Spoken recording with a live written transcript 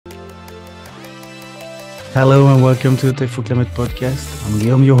Hello and welcome to the Tech for Climate podcast. I'm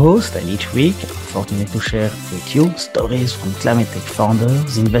Guillaume, your host, and each week I'm fortunate to share with you stories from climate tech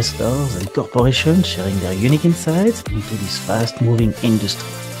founders, investors, and corporations sharing their unique insights into this fast-moving industry.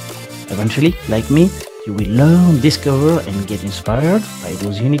 Eventually, like me, you will learn, discover, and get inspired by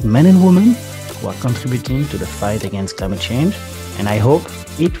those unique men and women who are contributing to the fight against climate change, and I hope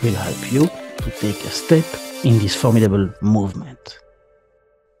it will help you to take a step in this formidable movement.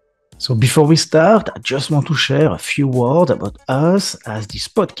 So before we start, I just want to share a few words about us, as this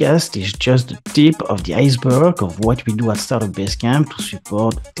podcast is just the tip of the iceberg of what we do at Startup Basecamp to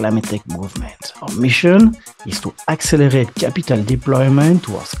support climate tech movement. Our mission is to accelerate capital deployment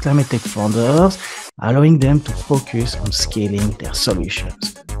towards climate tech founders, allowing them to focus on scaling their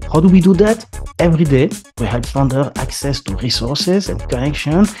solutions. How do we do that? Every day, we help founders access to resources and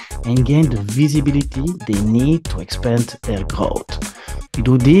connections and gain the visibility they need to expand their growth. We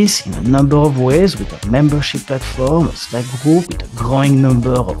do this in a number of ways with a membership platform, a Slack group with a growing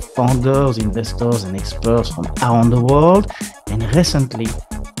number of founders, investors, and experts from around the world. And recently,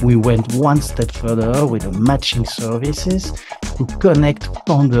 we went one step further with the matching services to connect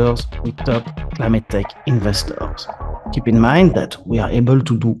founders with top climate tech investors. Keep in mind that we are able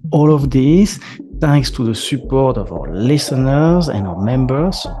to do all of this thanks to the support of our listeners and our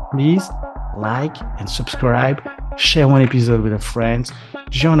members. So please like and subscribe, share one episode with a friend,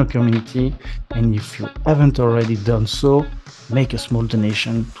 join a community, and if you haven't already done so, make a small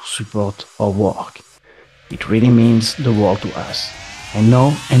donation to support our work. It really means the world to us. And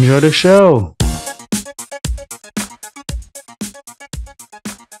now, enjoy the show!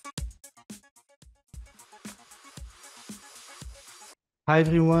 Hi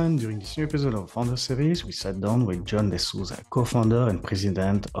everyone, during this new episode of Founder Series, we sat down with John de Souza, co-founder and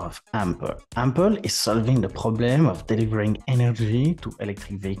president of Ample. Ample is solving the problem of delivering energy to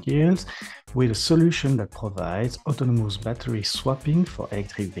electric vehicles with a solution that provides autonomous battery swapping for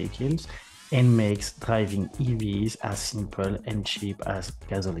electric vehicles and makes driving EVs as simple and cheap as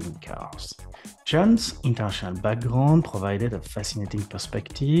gasoline cars. John's international background provided a fascinating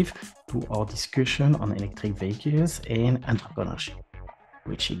perspective to our discussion on electric vehicles and entrepreneurship,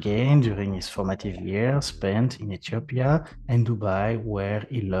 which he gained during his formative years spent in Ethiopia and Dubai, where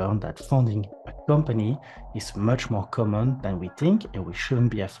he learned that founding a company is much more common than we think, and we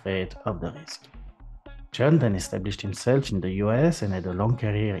shouldn't be afraid of the risk. John then established himself in the US and had a long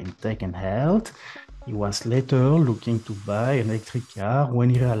career in tech and health. He was later looking to buy an electric car when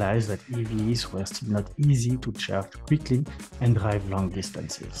he realized that EVs were still not easy to charge quickly and drive long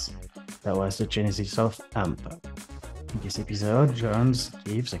distances. That was the genesis of Ample. In this episode, John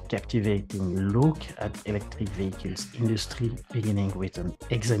gives a captivating look at electric vehicles industry, beginning with an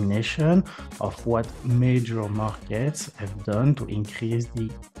examination of what major markets have done to increase the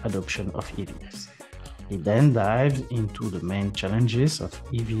adoption of EVs. He then dives into the main challenges of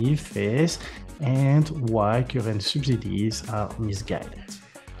EV face and why current subsidies are misguided.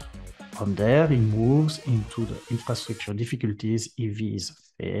 From there, he moves into the infrastructure difficulties EVs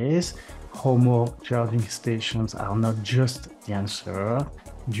face, how more charging stations are not just the answer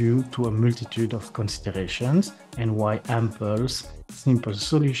due to a multitude of considerations, and why Ample's simple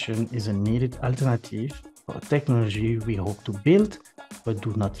solution is a needed alternative for a technology we hope to build but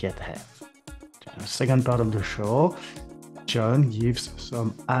do not yet have. In the second part of the show, John gives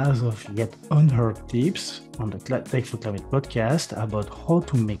some as of yet unheard tips on the Tech for Climate podcast about how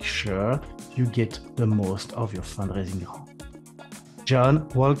to make sure you get the most of your fundraising round. John,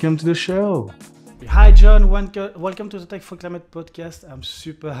 welcome to the show. Hi, John. Welcome to the Tech for Climate podcast. I'm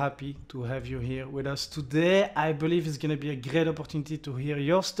super happy to have you here with us today. I believe it's going to be a great opportunity to hear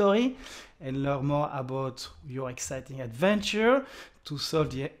your story and learn more about your exciting adventure to solve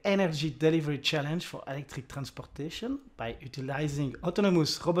the energy delivery challenge for electric transportation by utilizing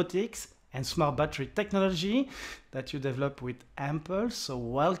autonomous robotics and smart battery technology that you develop with Ample. So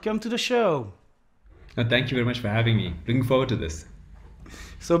welcome to the show. Thank you very much for having me. Looking forward to this.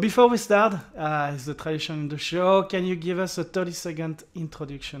 So before we start, as the tradition in the show, can you give us a 30-second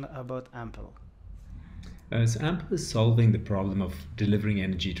introduction about Ample? So Ample is solving the problem of delivering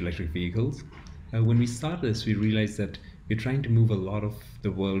energy to electric vehicles. When we started this, we realized that we're trying to move a lot of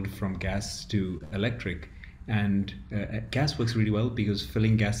the world from gas to electric. And gas works really well because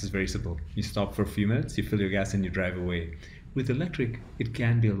filling gas is very simple. You stop for a few minutes, you fill your gas, and you drive away. With electric, it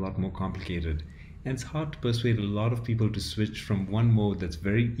can be a lot more complicated. And it's hard to persuade a lot of people to switch from one mode that's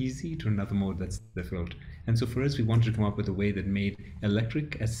very easy to another mode that's difficult. And so for us, we wanted to come up with a way that made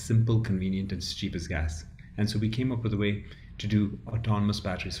electric as simple, convenient, and as cheap as gas. And so we came up with a way to do autonomous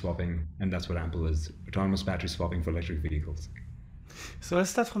battery swapping, and that's what Ample is, autonomous battery swapping for electric vehicles. So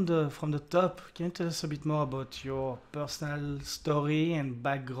let's start from the top. Can you tell us a bit more about your personal story and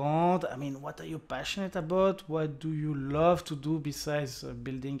background? I mean, what are you passionate about? What do you love to do besides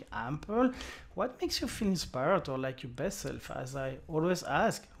building Ample? What makes you feel inspired or like your best self? As I always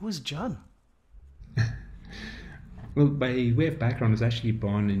ask, who's John? Well, by way of background, I was actually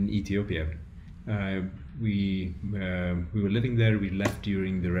born in Ethiopia. Uh, we were living there. We left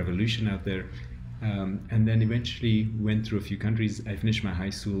during the revolution out there, and then eventually went through a few countries. I finished my high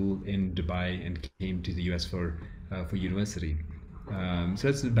school in Dubai and came to the US for university. So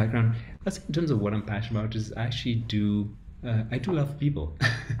that's the background. That's in terms of what I'm passionate about is I do love people.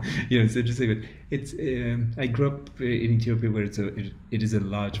 It's interesting, but it's I grew up in Ethiopia where it is a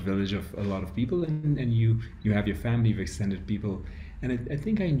large village of a lot of people, and you have your family, you've extended people, and I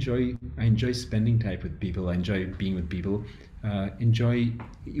think I enjoy spending time with people. I enjoy being with people. Enjoy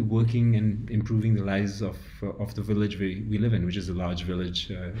working and improving the lives of the village we live in, which is a large village,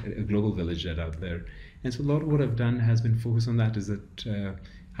 a global village that out there. And so a lot of what I've done has been focused on that. Is that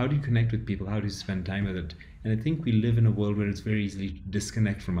how do you connect with people? How do you spend time with it? And I think we live in a world where it's very easy to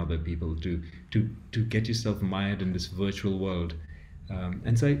disconnect from other people, to get yourself mired in this virtual world.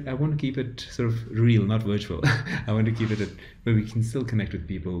 And so I want to keep it sort of real, not virtual. I want to keep it where we can still connect with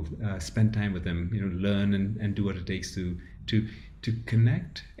people, spend time with them, learn and do what it takes to to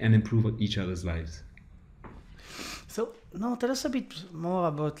connect and improve each other's lives. So now tell us a bit more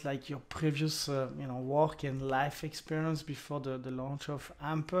about like your previous, work and life experience before the launch of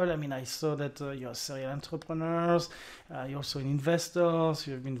Ample. I mean, I saw that you're serial entrepreneurs, you're also an investor,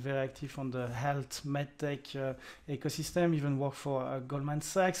 so you've been very active on the health medtech ecosystem, even work for Goldman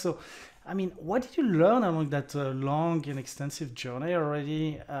Sachs. So, I mean, what did you learn along that long and extensive journey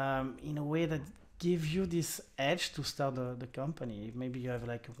already in a way that give you this edge to start the company? Maybe you have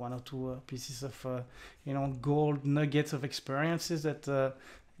like one or two pieces of, gold nuggets of experiences that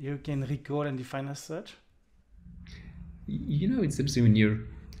you can recall and define as such. It's interesting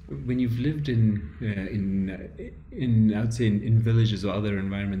when you've lived in I would say in villages or other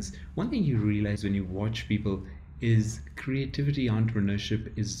environments. One thing you realize when you watch people is creativity,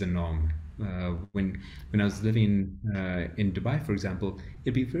 entrepreneurship is the norm. When I was living in Dubai, for example,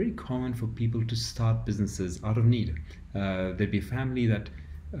 it'd be very common for people to start businesses out of need. There'd be a family that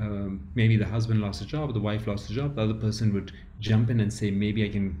maybe the husband lost a job, the wife lost a job, the other person would jump in and say, maybe I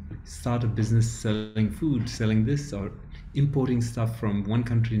can start a business selling food, selling this, or importing stuff from one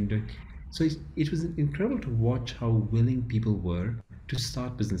country into. So it was incredible to watch how willing people were to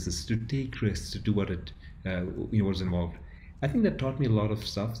start businesses, to take risks, to do what was involved. I think that taught me a lot of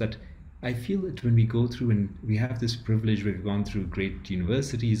stuff that I feel that when we go through and we have this privilege, we've gone through great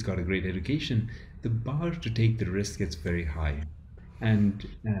universities, got a great education, the bar to take the risk gets very high, and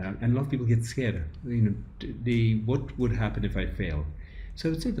a lot of people get scared. What would happen if I fail? So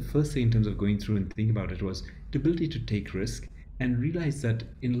I would say the first thing in terms of going through and thinking about it was the ability to take risk and realize that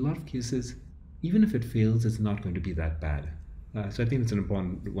in a lot of cases, even if it fails, it's not going to be that bad. So I think it's an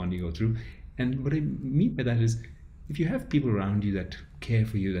important one to go through. And what I mean by that is, if you have people around you that care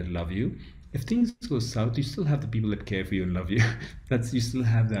for you, that love you, if things go south, you still have the people that care for you and love you. That's You still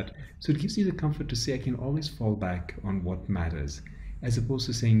have that. So it gives you the comfort to say, I can always fall back on what matters, as opposed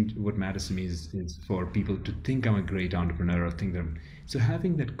to saying what matters to me is for people to think I'm a great entrepreneur or think that. So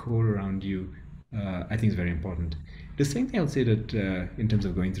having that core around you, I think is very important. The second thing I'll say that in terms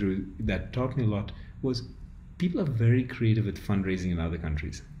of going through that taught me a lot was people are very creative with fundraising in other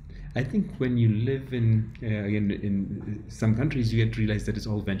countries. I think when you live in some countries, you get to realize that it's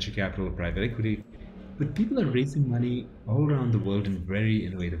all venture capital or private equity, but people are raising money all around the world in very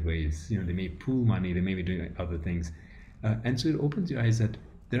innovative ways. They may pool money, they may be doing other things, and so it opens your eyes that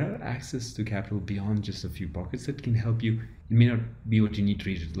there are access to capital beyond just a few pockets that can help you. It may not be what you need to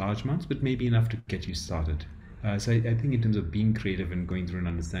reach large amounts, but maybe enough to get you started. So I think in terms of being creative and going through and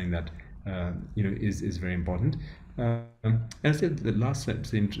understanding that, is very important. And I said the last step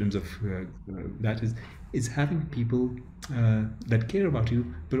in terms of that is having people that care about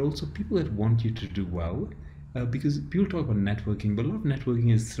you, but also people that want you to do well. Because people talk about networking, but a lot of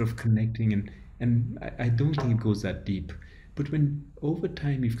networking is sort of connecting, and I don't think it goes that deep. But when over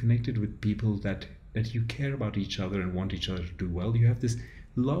time you've connected with people that you care about each other and want each other to do well, you have this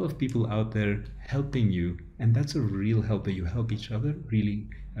lot of people out there helping you, and that's a real help where you help each other really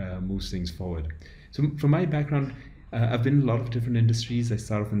moves things forward. So from my background, I've been in a lot of different industries. I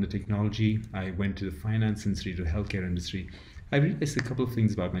started off in the technology. I went to the finance industry, to the healthcare industry. I realized a couple of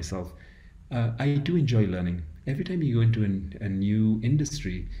things about myself. I do enjoy learning. Every time you go into a new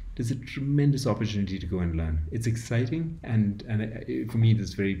industry, there's a tremendous opportunity to go and learn. It's exciting, and for me,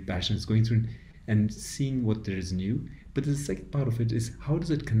 it's very passionate. It's going through and seeing what there is new. But the second part of it is, how does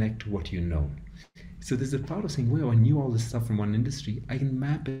it connect to what you know? So there's a part of saying, wow, I knew all this stuff from one industry. I can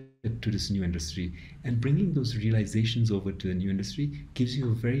map it to this new industry. And bringing those realizations over to the new industry gives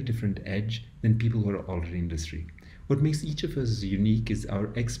you a very different edge than people who are already in industry. What makes each of us unique is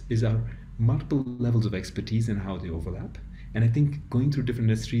our multiple levels of expertise and how they overlap. And I think going through different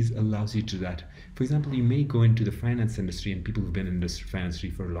industries allows you to do that. For example, you may go into the finance industry, and people who've been in the finance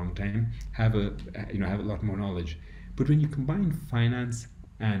industry for a long time have have a lot more knowledge. But when you combine finance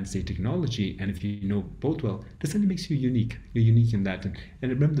and say technology, and if you know both well, that suddenly makes you unique. You're unique in that. And I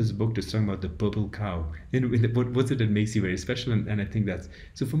remember this book that's talking about the purple cow. What's it that makes you very special? And I think that's,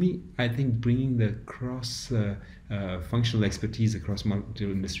 so for me, I think bringing the cross functional expertise across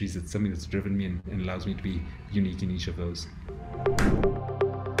multiple industries, it's something that's driven me and allows me to be unique in each of those.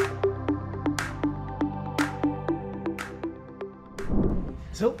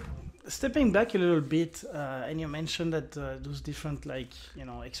 So, stepping back a little bit, and you mentioned that those different,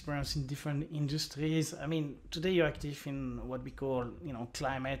 experience in different industries. I mean, today you're active in what we call,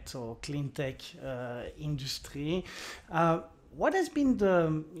 climate or clean tech industry. What has been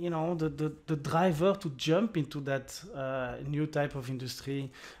the driver to jump into that new type of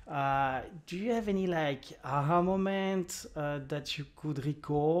industry? Do you have any aha moment that you could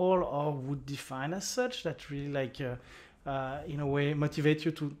recall or would define as such that really in a way motivate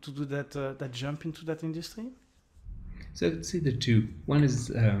you to do that jump into that industry? So I'd say the two. One is,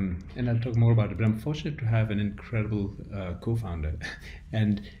 and I'll talk more about it, but I'm fortunate to have an incredible co-founder.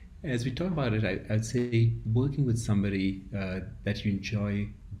 And as we talk about it, I'd say working with somebody that you enjoy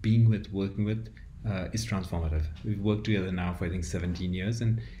being with, working with, is transformative. We've worked together now for, I think, 17 years,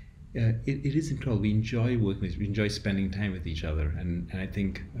 and it is incredible. We enjoy working with, we enjoy spending time with each other. And I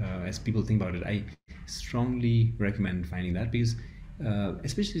think as people think about it, I strongly recommend finding that, because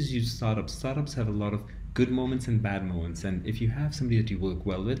especially as you startups have a lot of good moments and bad moments. And if you have somebody that you work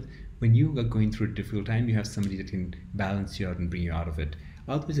well with, when you are going through a difficult time, you have somebody that can balance you out and bring you out of it.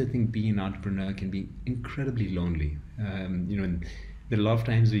 Otherwise, I think being an entrepreneur can be incredibly lonely. And there are a lot of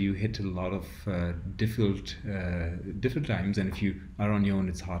times where you hit a lot of difficult times, and if you are on your own,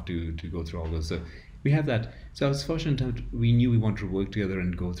 it's hard to go through all those. So we have that. So I was fortunate that we knew we wanted to work together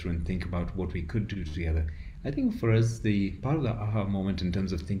and go through and think about what we could do together. I think for us, the part of the aha moment in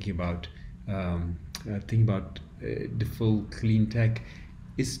terms of thinking about the full clean tech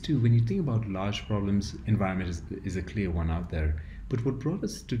is to, when you think about large problems, environment is a clear one out there. But what brought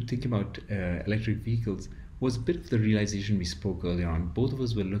us to think about electric vehicles was a bit of the realization we spoke earlier on. Both of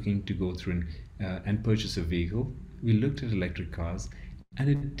us were looking to go through and purchase a vehicle. We looked at electric cars, and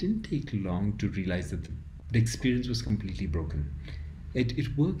it didn't take long to realize that the experience was completely broken.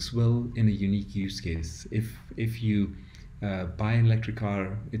 It works well in a unique use case. If you buy an electric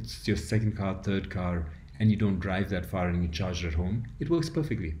car, it's your second car, third car, and you don't drive that far and you charge it at home, it works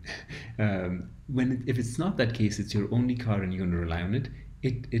perfectly. If it's not that case, it's your only car and you're going to rely on it,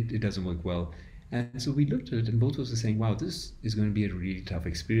 it doesn't work well. And so we looked at it, and both of us were saying, wow, this is going to be a really tough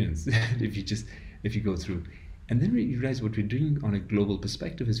experience if you go through. And then we realized what we're doing on a global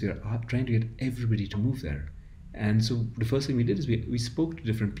perspective is we're trying to get everybody to move there. And so the first thing we did is we spoke to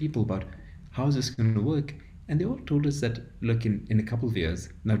different people about how is this going to work. And they all told us that, look, in a couple of years,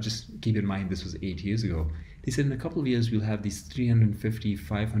 now just keep in mind this was 8 years ago, they said in a couple of years we'll have these 350,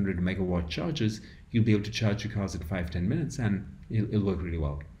 500 megawatt chargers. You'll be able to charge your cars in 5-10 minutes, and it'll work really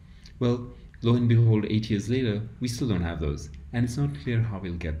well. Well, lo and behold, 8 years later, we still don't have those. And it's not clear how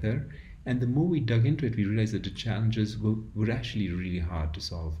we'll get there. And the more we dug into it, we realized that the challenges were actually really hard to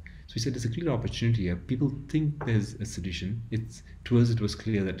solve. So we said there's a clear opportunity here. People think there's a solution. To us, it was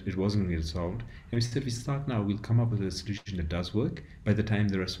clear that it wasn't going to get solved. And we said, if we start now, we'll come up with a solution that does work. By the time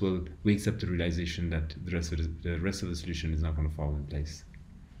the rest wakes up to the realization that the rest of the solution is not going to fall in place.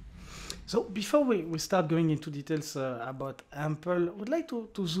 So before we start going into details about Ample, I would like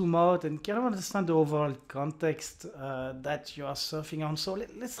to zoom out and kind of understand the overall context that you are surfing on. So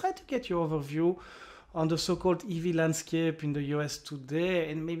let's try to get your overview on the so-called EV landscape in the US today,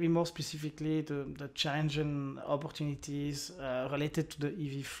 and maybe more specifically the challenge and opportunities related to the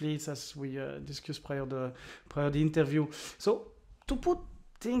EV fleets, as we discussed prior to the interview. So to put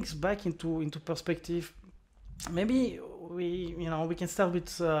things back into perspective, maybe we can start with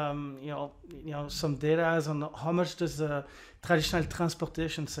some data on how much does the traditional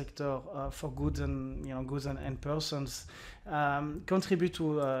transportation sector for goods and persons contribute to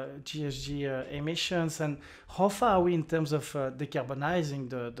GHG emissions, and how far are we in terms of decarbonizing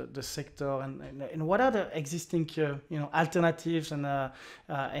the sector, and what are the existing alternatives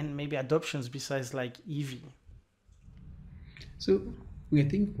and maybe adoptions besides like EV? So I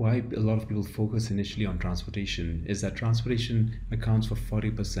think why a lot of people focus initially on transportation is that transportation accounts for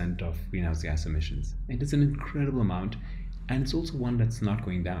 40% of greenhouse gas emissions. It is an incredible amount, and it's also one that's not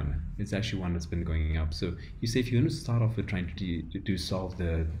going down. It's actually one that's been going up. So you say if you're going to start off with trying to solve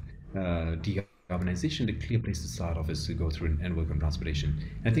the decarbonization, the clear place to start off is to go through and work on transportation.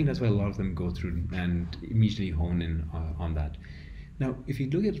 And I think that's why a lot of them go through and immediately hone in on that. Now, if you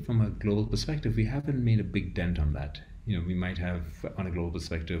look at it from a global perspective, we haven't made a big dent on that. We might have, on a global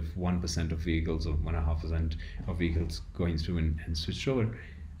perspective, 1% of vehicles or 1.5% of vehicles going through and switched over.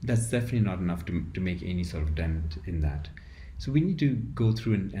 That's definitely not enough to make any sort of dent in that. So we need to go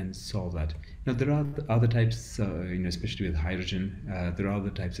through and solve that. Now, there are other types, especially with hydrogen, there are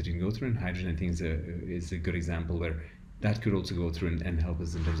other types that you can go through, and hydrogen, I think, is a good example where that could also go through and help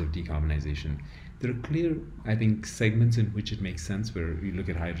us in terms of decarbonization. There are clear, I think, segments in which it makes sense where you look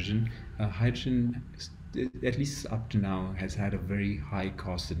at hydrogen. Hydrogen, at least up to now, has had a very high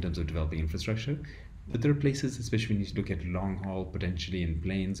cost in terms of developing infrastructure. But there are places, especially when you look at long haul, potentially in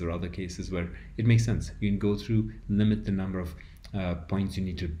planes or other cases, where it makes sense. You can go through, limit the number of points you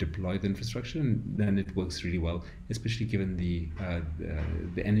need to deploy the infrastructure, and then it works really well, especially given the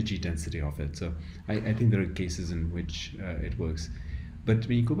energy density of it. So I think there are cases in which it works. But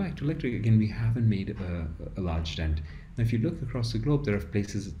when you go back to electric, again, we haven't made a large dent. Now, if you look across the globe, there are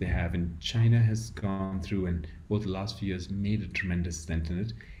places that they have, and China has gone through and over the last few years made a tremendous dent in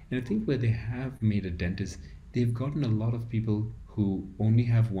it. And I think where they have made a dent is they've gotten a lot of people who only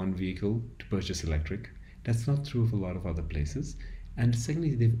have one vehicle to purchase electric. That's not true of a lot of other places. And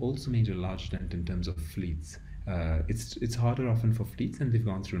secondly, they've also made a large dent in terms of fleets. It's harder often for fleets, and they've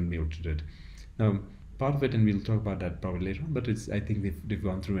gone through and been able to do it. Now, part of it, and we'll talk about that probably later on, but I think they've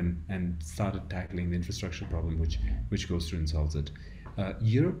gone through and started tackling the infrastructure problem, which goes through and solves it.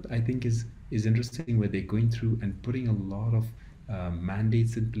 Europe, I think, is interesting, where they're going through and putting a lot of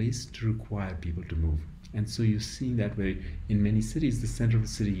mandates in place to require people to move. And so you're seeing that where in many cities, the center of the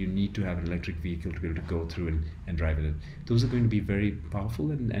city, you need to have an electric vehicle to be able to go through and drive it. Those are going to be very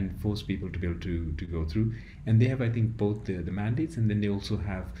powerful and force people to be able to go through. And they have, I think, both the mandates, and then they also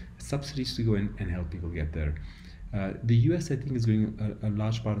have subsidies to go in and help people get there. The US, I think, is going, a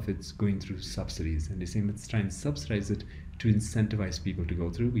large part of it's going through subsidies, and they're saying let's try and subsidize it to incentivize people to go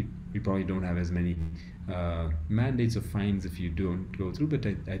through. We probably don't have as many mandates or fines if you don't go through, but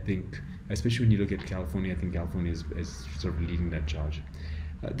I think, especially when you look at California, I think California is sort of leading that charge.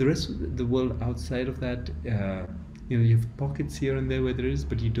 The rest of the world outside of that, you have pockets here and there where there is,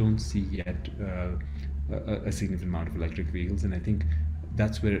 but you don't see yet a significant amount of electric vehicles, and I think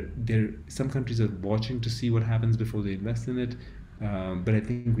that's where some countries are watching to see what happens before they invest in it. But I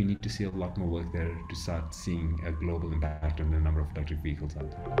think we need to see a lot more work there to start seeing a global impact on the number of electric vehicles out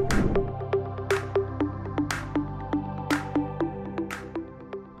there.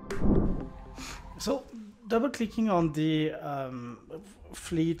 So, double clicking on the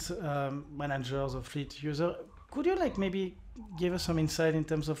fleet managers or fleet user, could you maybe give us some insight in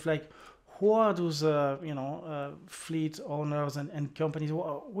terms of who are those fleet owners and companies?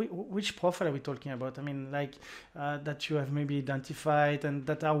 Which profile are we talking about? I mean, that you have maybe identified and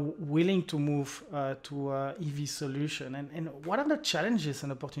that are willing to move to EV solution. And what are the challenges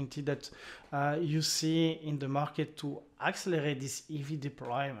and opportunity that you see in the market to accelerate this EV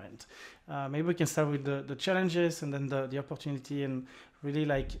deployment? Maybe we can start with the challenges and then the opportunity, and really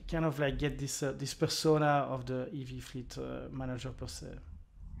get this persona of the EV fleet manager per se.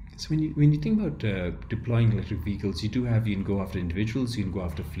 So when you think about deploying electric vehicles, you can go after individuals, you can go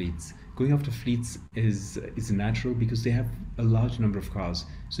after fleets. Going after fleets is natural because they have a large number of cars.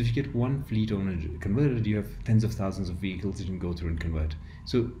 So if you get one fleet owner converted, you have tens of thousands of vehicles that you can go through and convert.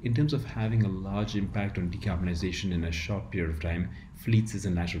 So in terms of having a large impact on decarbonization in a short period of time, fleets is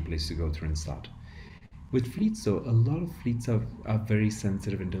a natural place to go through and start. With fleets though, a lot of fleets are very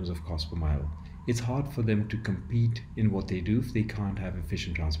sensitive in terms of cost per mile. It's hard for them to compete in what they do if they can't have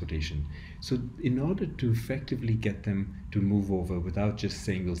efficient transportation. So in order to effectively get them to move over without just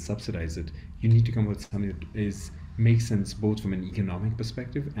saying we'll subsidize it, you need to come up with something that makes sense both from an economic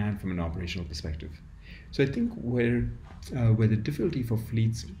perspective and from an operational perspective. So I think where the difficulty for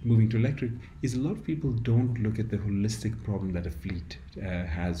fleets moving to electric is a lot of people don't look at the holistic problem that a fleet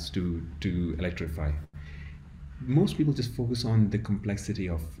has to electrify. Most people just focus on the complexity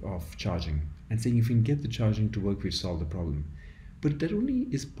of charging and saying if we can get the charging to work, we've solved the problem. But that only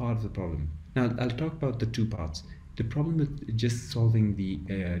is part of the problem. Now, I'll talk about the two parts. The problem with just solving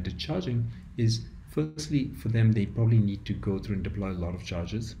the charging is, firstly, for them, they probably need to go through and deploy a lot of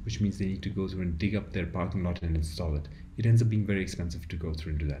chargers, which means they need to go through and dig up their parking lot and install it. It ends up being very expensive to go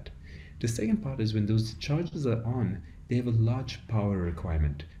through and do that. The second part is when those chargers are on, they have a large power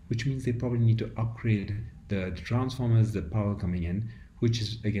requirement, which means they probably need to upgrade the transformers, the power coming in, which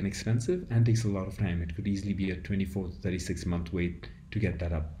is again expensive and takes a lot of time. It could easily be a 24 to 36-month wait to get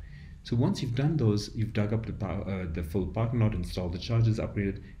that up. So once you've done those, you've dug up the full parking lot, installed the chargers,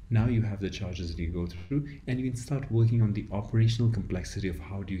 upgraded. Now you have the chargers that you go through, and you can start working on the operational complexity of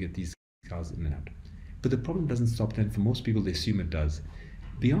how do you get these cars in and out. But the problem doesn't stop then. For most people, they assume it does.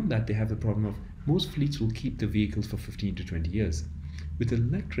 Beyond that, they have the problem of most fleets will keep the vehicles for 15 to 20 years. With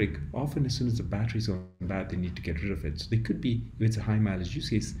electric, often as soon as the battery's gone bad, they need to get rid of it. So they could be, if it's a high mileage use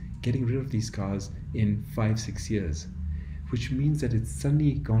case, getting rid of these cars in 5-6 years, which means that it's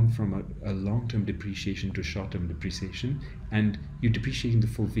suddenly gone from a long-term depreciation to short-term depreciation, and you're depreciating the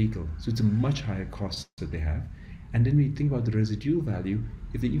full vehicle. So it's a much higher cost that they have. And then when you think about the residual value,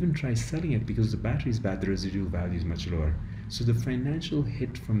 if they even try selling it because the battery is bad, the residual value is much lower. So the financial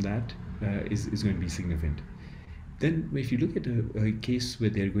hit from that is going to be significant. Then if you look at a case where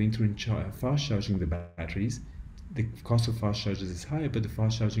they're going through and fast charging the batteries, the cost of fast chargers is higher, but the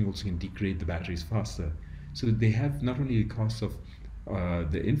fast charging also can degrade the batteries faster. So they have not only the cost of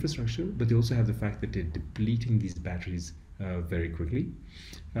the infrastructure, but they also have the fact that they're depleting these batteries very quickly.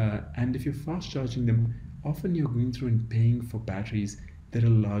 And if you're fast charging them, often you're going through and paying for batteries that are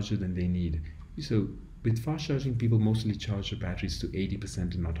larger than they need. So with fast charging, people mostly charge the batteries to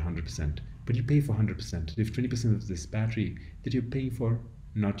 80% and not 100%. But you pay for 100%. If 20% of this battery that you're paying for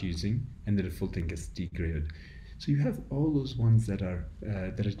not using, and then the full thing gets degraded. So you have all those ones that are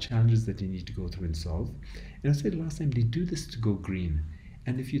challenges that you need to go through and solve. And I said last time, they do this to go green.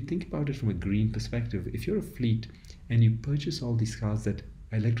 And if you think about it from a green perspective, if you're a fleet and you purchase all these cars, that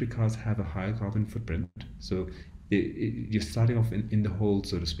electric cars have a higher carbon footprint, so you're starting off in the hole,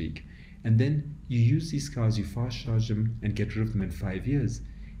 so to speak, and then you use these cars, you fast charge them and get rid of them in 5 years,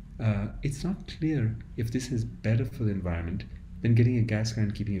 it's not clear if this is better for the environment than getting a gas car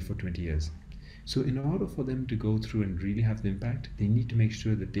and keeping it for 20 years. So in order for them to go through and really have the impact, they need to make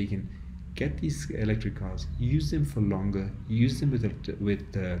sure that they can get these electric cars, use them for longer, use them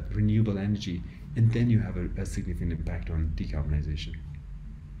with renewable energy, and then you have a significant impact on decarbonization.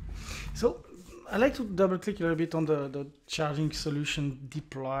 So I'd like to double click a little bit on the charging solution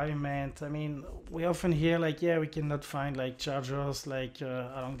deployment. I mean, we often hear like, yeah, we cannot find like chargers like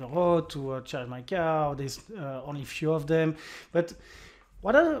along the road to charge my car, or there's only a few of them. But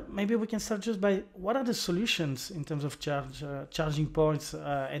maybe we can start just by what are the solutions in terms of charging points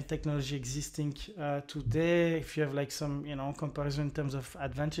and technology existing today? If you have like some comparison in terms of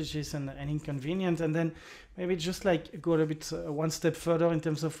advantages and inconvenience, and then maybe just like go a little bit one step further in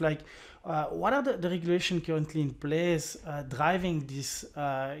terms of like what are the regulation currently in place driving this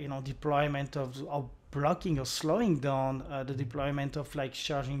deployment of blocking or slowing down the deployment of like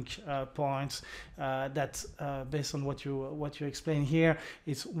charging points that based on what you explain here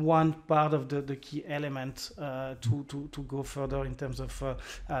is one part of the key element to go further in terms of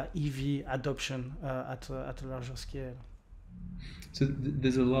EV adoption at a larger scale. So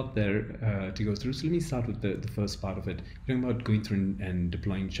there's a lot there to go through. So let me start with the first part of it. You're talking about going through and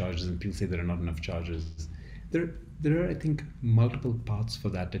deploying chargers, and people say there are not enough chargers. There are, I think, multiple parts for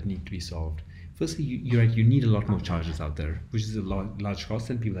that need to be solved. Firstly, you're right, you need a lot more chargers out there, which is a large cost,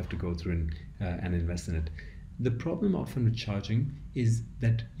 and people have to go through and invest in it. The problem often with charging is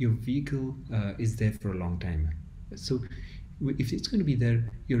that your vehicle is there for a long time. So if it's going to be there,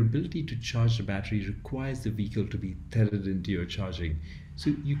 your ability to charge the battery requires the vehicle to be tethered into your charging.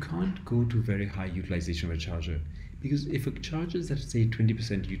 So you can't go to very high utilization of a charger, because if a charger is at, say,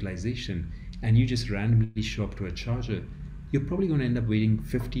 20% utilization and you just randomly show up to a charger, you're probably going to end up waiting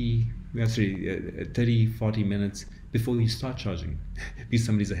 30, 40 minutes before you start charging because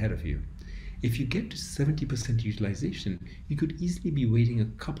somebody's ahead of you. If you get to 70% utilization, you could easily be waiting a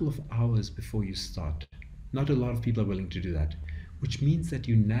couple of hours before you start. Not a lot of people are willing to do that, which means that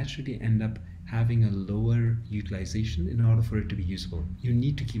you naturally end up having a lower utilization in order for it to be usable. You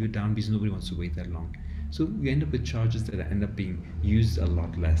need to keep it down because nobody wants to wait that long. So you end up with chargers that end up being used a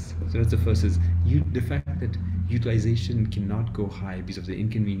lot less. So that's the first, is the fact that utilization cannot go high because of the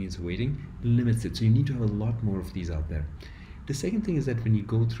inconvenience of waiting limits it. So you need to have a lot more of these out there. The second thing is that when you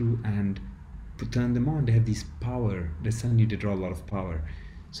go through and turn them on, they have these power, suddenly they draw a lot of power.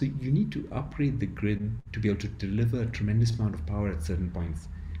 So you need to upgrade the grid to be able to deliver a tremendous amount of power at certain points.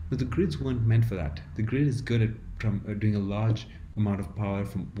 But the grids weren't meant for that. The grid is good at doing a large amount of power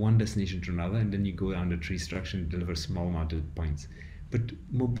from one destination to another, and then you go down the tree structure and deliver a small amount of points. But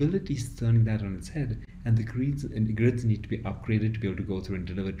mobility is turning that on its head, and the grids need to be upgraded to be able to go through and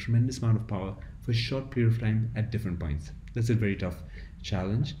deliver a tremendous amount of power for a short period of time at different points. That's a very tough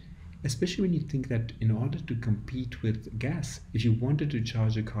challenge. Especially when you think that in order to compete with gas, if you wanted to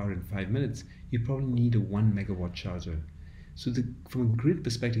charge a car in 5 minutes, you probably need a 1 megawatt charger. So from a grid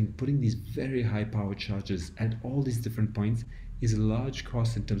perspective, putting these very high power chargers at all these different points is a large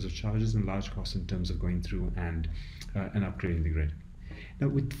cost in terms of charges and large cost in terms of going through and upgrading the grid. Now,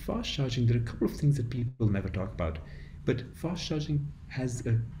 with fast charging, there are a couple of things that people never talk about. But fast charging has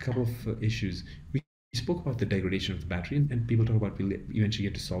a couple of issues. We spoke about the degradation of the battery, and people talk about we'll eventually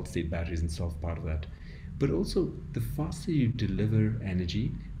get to solid state batteries and solve part of that. But also, the faster you deliver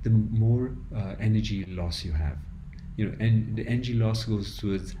energy, the more energy loss you have. And the energy loss goes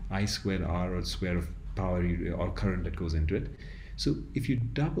towards I squared R, or square of power or current that goes into it. So if you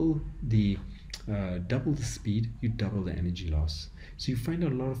double the speed, you double the energy loss. So you find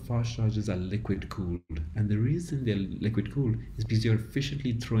out a lot of fast chargers are liquid cooled, and the reason they're liquid cooled is because you're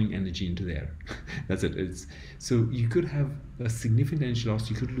efficiently throwing energy into the air. That's it. So you could have a significant energy loss.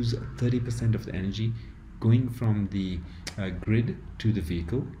 You could lose 30% of the energy going from the grid to the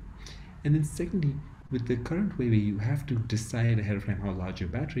vehicle. And then secondly, with the current way where you have to decide ahead of time how large your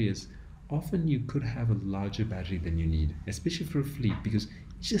battery is, often you could have a larger battery than you need, especially for a fleet, because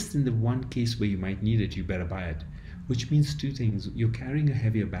just in the one case where you might need it, you better buy it. Which means two things: you're carrying a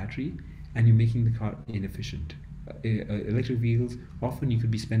heavier battery and you're making the car inefficient. Electric vehicles, often you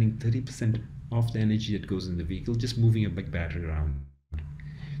could be spending 30% of the energy that goes in the vehicle just moving a big battery around.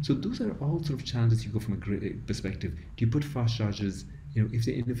 So those are all sort of challenges you go from a grid perspective. Do you put fast chargers? If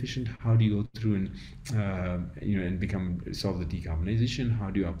they're inefficient, how do you go through and solve the decarbonization? How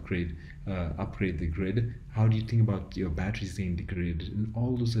do you upgrade the grid? How do you think about your batteries staying degraded? And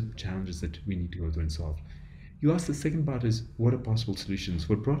all those are challenges that we need to go through and solve. You asked the second part is, what are possible solutions?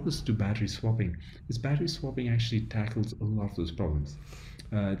 What brought us to battery swapping is battery swapping actually tackles a lot of those problems.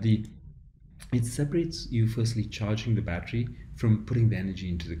 It separates you firstly charging the battery from putting the energy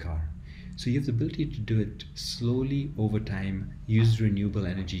into the car. So you have the ability to do it slowly over time, use renewable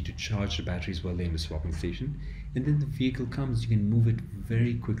energy to charge the batteries while they're in the swapping station. And then the vehicle comes, you can move it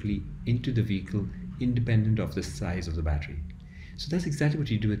very quickly into the vehicle, independent of the size of the battery. So that's exactly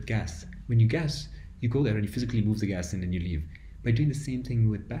what you do with gas. When you gas, you go there and you physically move the gas in and you leave. By doing the same thing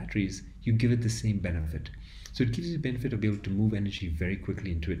with batteries, you give it the same benefit. So it gives you the benefit of being able to move energy very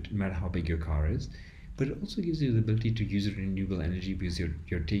quickly into it, no matter how big your car is. But it also gives you the ability to use renewable energy because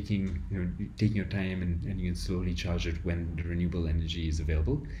you're taking your time and you can slowly charge it when the renewable energy is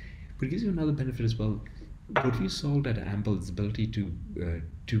available. But it gives you another benefit as well. What we solved at Ample is the ability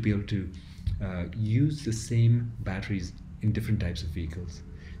to be able to use the same batteries in different types of vehicles.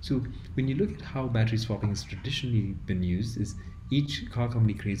 So when you look at how battery swapping has traditionally been used, is each car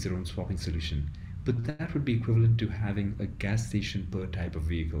company creates their own swapping solution. But that would be equivalent to having a gas station per type of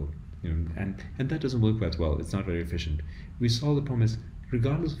vehicle. And that doesn't work that well. It's not very efficient. We solve the problem is,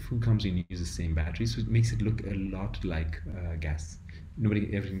 regardless of who comes in, you use the same battery, so it makes it look a lot like gas. Nobody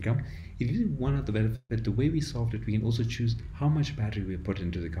ever can come. If you one other benefit, the way we solved it, we can also choose how much battery we put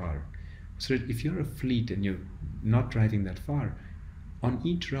into the car. So that if you're a fleet and you're not driving that far, on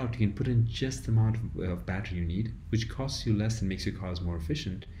each route you can put in just the amount of battery you need, which costs you less and makes your cars more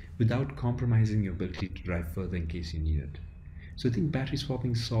efficient, without compromising your ability to drive further in case you need it. So I think battery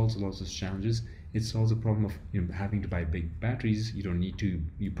swapping solves a lot of those challenges. It solves the problem of having to buy big batteries. You don't need to.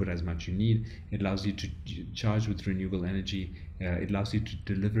 You put as much you need. It allows you to charge with renewable energy. It allows you to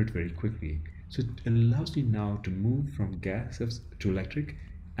deliver it very quickly. So it allows you now to move from gas to electric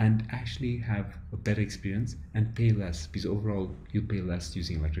and actually have a better experience and pay less, because overall you'll pay less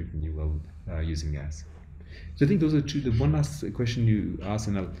using electric than you will using gas. So I think those are two. The one last question you asked,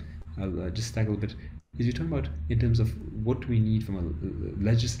 and I'll just tackle a bit, is you're talking about in terms of what we need from a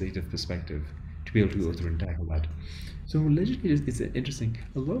legislative perspective to be able to go through and tackle that. So legislative, it's interesting.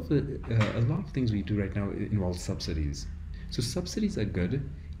 A lot of things we do right now involve subsidies. So subsidies are good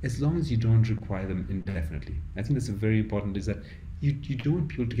as long as you don't require them indefinitely. I think that's a very important, is that you don't want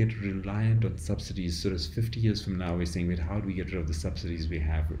people to get reliant on subsidies. So as 50 years from now we're saying, wait, how do we get rid of the subsidies we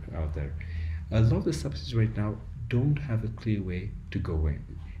have out there? A lot of the subsidies right now don't have a clear way to go away.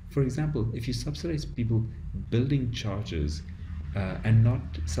 For example, if you subsidize people building chargers and not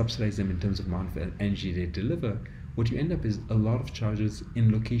subsidize them in terms of amount of energy they deliver, what you end up is a lot of chargers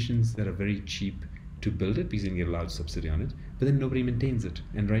in locations that are very cheap to build it because you can get a large subsidy on it, but then nobody maintains it.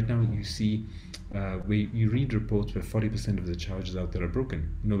 And right now you see, where you read reports where 40% of the chargers out there are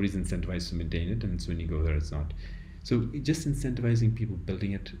broken. Nobody's incentivized to maintain it, and so when you go there, it's not. So just incentivizing people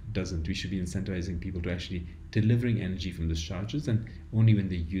building it doesn't. We should be incentivizing people to actually delivering energy from those chargers, and only when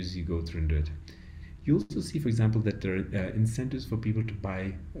they use you go through and do it. You also see, for example, that there are incentives for people to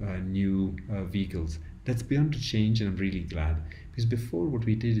buy new vehicles. That's begun to change, and I'm really glad. Because before, what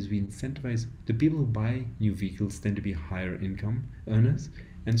we did is we incentivize the people who buy new vehicles tend to be higher income earners,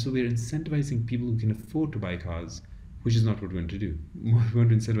 and so we're incentivizing people who can afford to buy cars, which is not what we want to do. We want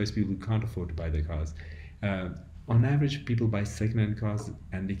to incentivize people who can't afford to buy their cars. Uh, on average, people buy second-hand cars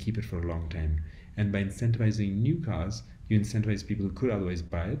and they keep it for a long time. And by incentivizing new cars, you incentivize people who could otherwise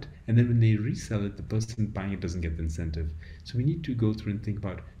buy it, and then when they resell it, the person buying it doesn't get the incentive. So we need to go through and think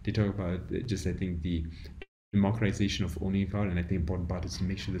about. They talk about just, I think, the democratization of owning a car, and I think the important part is to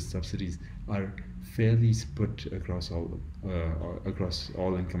make sure the subsidies are fairly split across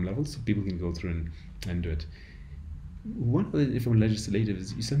all income levels, so people can go through and do it. One other thing from legislative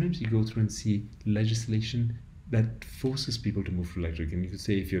is sometimes you go through and see legislation that forces people to move to electric, and you could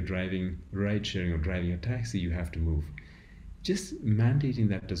say if you're driving ride sharing or driving a taxi, you have to move. Just mandating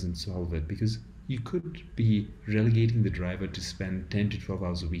that doesn't solve it, because you could be relegating the driver to spend 10 to 12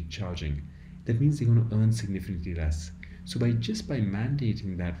 hours a week charging. That means they're going to earn significantly less. So by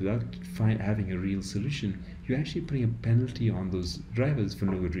mandating that without having a real solution, you're actually putting a penalty on those drivers for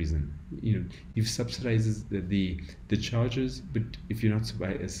no good reason. You've subsidized the charges, but if you're not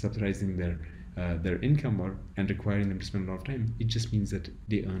subsidizing their income and requiring them to spend a lot of time, it just means that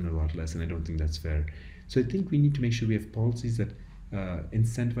they earn a lot less, and I don't think that's fair. So I think we need to make sure we have policies that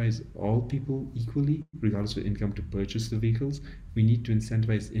incentivize all people equally, regardless of income, to purchase the vehicles. We need to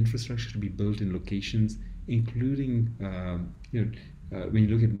incentivize infrastructure to be built in locations, including when you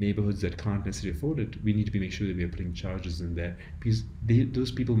look at neighborhoods that can't necessarily afford it, we need to make sure that we are putting charges in there, because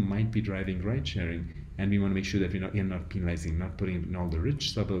those people might be driving ride sharing, and we want to make sure that we're not penalizing, not putting it in all the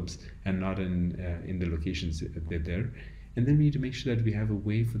rich suburbs and not in the locations that they're there. And then we need to make sure that we have a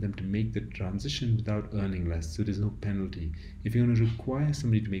way for them to make the transition without earning less, so there's no penalty. If you're going to require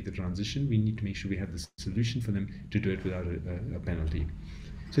somebody to make the transition, we need to make sure we have the solution for them to do it without a penalty.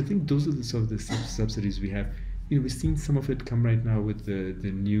 So I think those are the sort of the subsidies we have. We're seeing some of it come right now with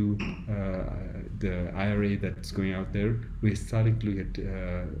the new the IRA that's going out there. We're starting to look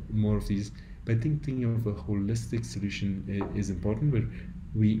at more of these, but I think thinking of a holistic solution is important. Where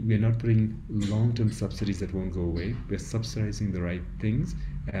we're not putting long-term subsidies that won't go away. We're subsidizing the right things,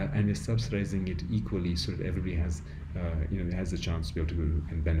 and we're subsidizing it equally, so that everybody has has a chance to be able to go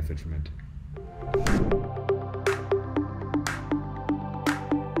and benefit from it.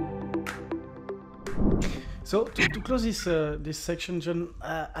 So to close this section, John,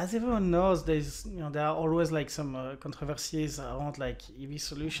 as everyone knows, there are always like some controversies around like EV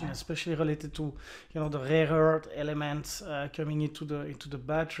solution, especially related to the rare earth elements coming into the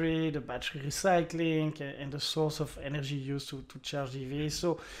battery recycling, and the source of energy used to charge EVs.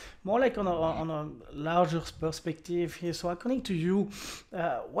 So more like on a larger perspective here. So according to you,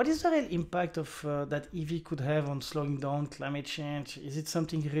 what is the real impact of that EV could have on slowing down climate change? Is it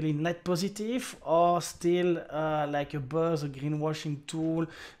something really net positive, or still like a buzz, a greenwashing tool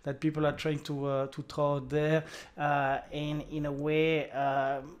that people are trying to throw out there? And in a way,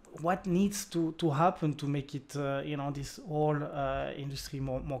 what needs to happen to make it this whole industry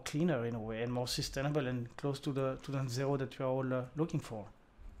more cleaner in a way, and more sustainable, and close to the net zero that we are all looking for?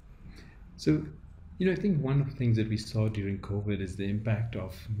 So, I think one of the things that we saw during COVID is the impact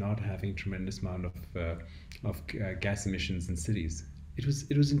of not having tremendous amount of gas emissions in cities. It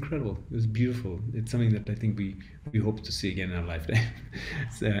was incredible. It was beautiful. It's something that I think we hope to see again in our lifetime,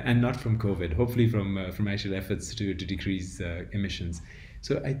 and not from COVID. Hopefully from actual efforts to decrease emissions.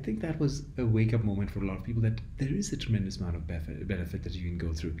 So I think that was a wake up moment for a lot of people, that there is a tremendous amount of benefit that you can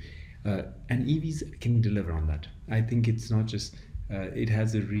go through, and EVs can deliver on that. I think it's not just. It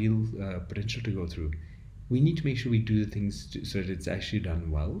has a real potential to go through. We need to make sure we do the things so that it's actually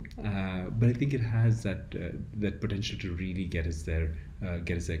done well. But I think it has that potential to really get us there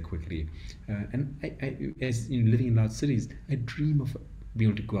quickly. And I as living in large cities, I dream of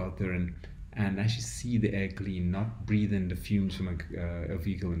being able to go out there and actually see the air clean, not breathe in the fumes from a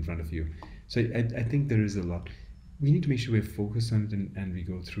vehicle in front of you. So I think there is a lot. We need to make sure we're focused on it, and we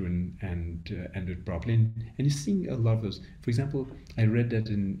go through and do it properly. And you're seeing a lot of those. For example, I read that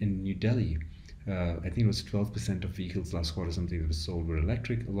in New Delhi, I think it was 12% of vehicles last quarter, something that was sold were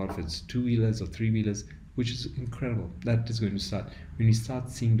electric. A lot of it's two-wheelers or three-wheelers, which is incredible. That is going to start. When we start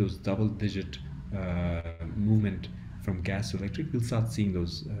seeing those double-digit movement from gas to electric, we'll start seeing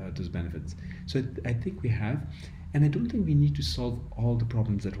those benefits. So I think we have, and I don't think we need to solve all the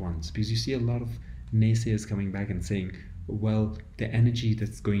problems at once, because you see a lot of naysayers coming back and saying, well, the energy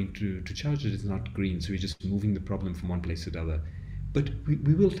that's going to charge it is not green, so we're just moving the problem from one place to the other. But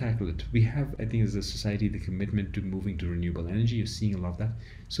we will tackle it. We have, I think, as a society, the commitment to moving to renewable energy. You're seeing a lot of that.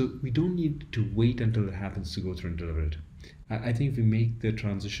 So we don't need to wait until it happens to go through and deliver it. I think if we make the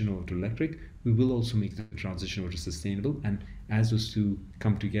transition over to electric, we will also make the transition over to sustainable. And as those two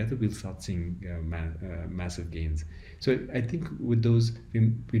come together, we'll start seeing massive gains. So I think with those,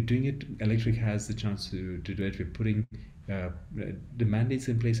 we're doing it. Electric has the chance to do it. We're putting the mandates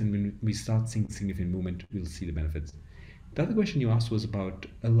in place, and when we start seeing significant movement, we'll see the benefits. The other question you asked was about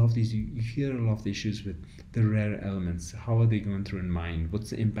a lot of these. You hear a lot of the issues with the rare elements. How are they going through in mind? What's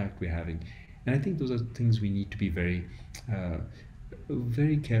the impact we're having? And I think those are things we need to be uh,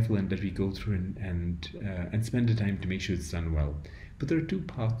 very careful and that we go through and spend the time to make sure it's done well. But there are two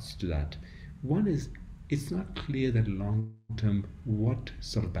parts to that. One is it's not clear that long term what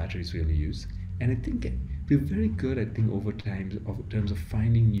sort of batteries we're going to use. And I think we're very good, I think, over time, in terms of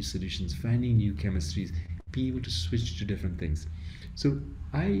finding new solutions, finding new chemistries, be able to switch to different things. So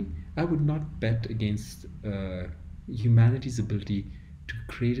I would not bet against humanity's ability to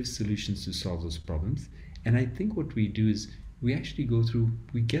creative solutions to solve those problems. And I think what we do is we actually go through,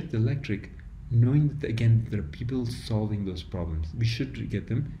 we get the electric, knowing that again there are people solving those problems. We should get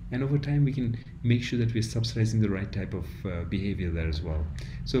them, and over time we can make sure that we're subsidizing the right type of behavior there as well.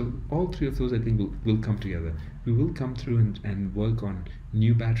 So all three of those I think will come together. We will come through and work on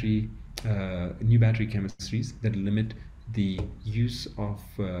new battery chemistries that limit the use of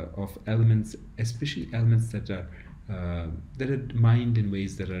elements, especially elements that are mined in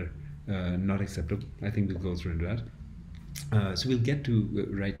ways that are not acceptable. I think we'll go through into that. So we'll get to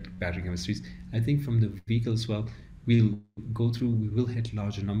right battery chemistries. I think from the vehicle as well, we'll go through, we will hit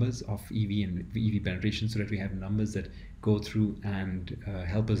larger numbers of EV and EV penetration so that we have numbers that go through and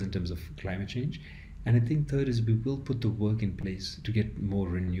help us in terms of climate change. And I think third is we will put the work in place to get more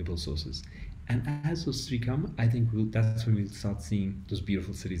renewable sources. And as those three come, I think that's when we'll start seeing those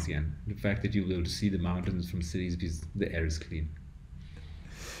beautiful cities again. The fact that you'll be able to see the mountains from cities because the air is clean.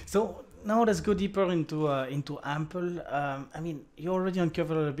 So now let's go deeper into Ample. I mean, you already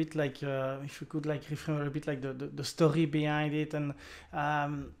uncovered a bit, like if you could like reframe a bit like the story behind it, and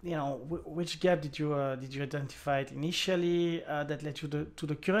which gap did you identify initially that led you to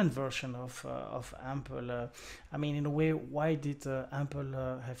the current version of Ample? I mean, in a way, why did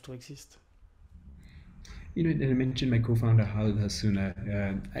Ample have to exist? And I mentioned my co-founder Hal Hasuna.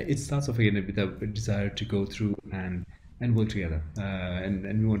 It starts off again with a desire to go through and work together,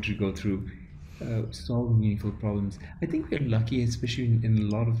 and we want to go through solve meaningful problems. I think we're lucky, especially in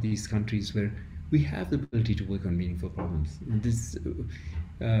a lot of these countries where we have the ability to work on meaningful problems. This,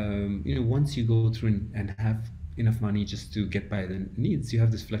 once you go through and have enough money just to get by the needs, you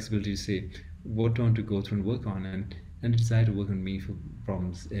have this flexibility to say what do I want to go through and work on, and the desire to work on meaningful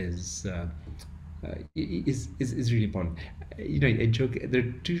problems is really important. I joke. There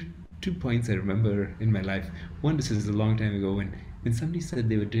are two points I remember in my life. One, this is a long time ago when somebody said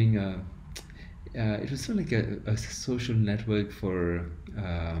they were doing it was sort of like a social network for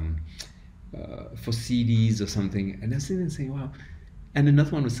CDs or something, and I was sitting there saying, wow. And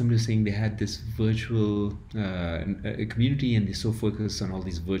another one was somebody saying they had this virtual a community and they're so focused on all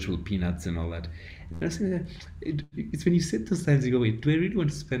these virtual peanuts and all that. And I was saying that it's when you sit those times you go, wait, do I really want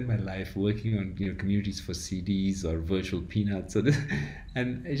to spend my life working on communities for CDs or virtual peanuts or this?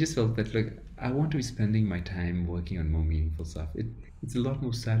 And I just felt that, look, I want to be spending my time working on more meaningful stuff. It's a lot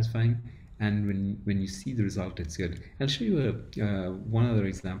more satisfying, and when you see the result, it's good. I'll show you one other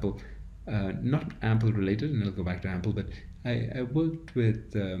example, not Ample related, and I'll go back to Ample, but I worked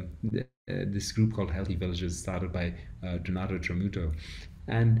with this group called Healthy Villages, started by Donato Tramuto.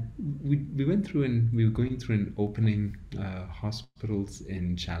 And we went through and we were going through and opening hospitals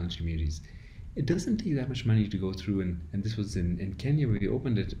in challenged communities. It doesn't take that much money to go through, and this was in Kenya where we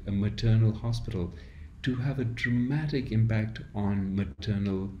opened it, a maternal hospital, to have a dramatic impact on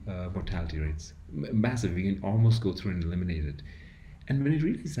maternal mortality rates. Massive, we can almost go through and eliminate it. And when I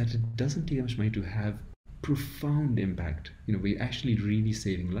realized that it doesn't take that much money to have profound impact, we're actually really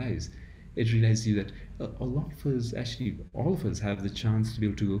saving lives. It realized you that a lot of us, actually all of us, have the chance to be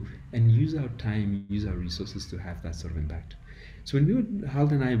able to go and use our time, use our resources to have that sort of impact. So when Hal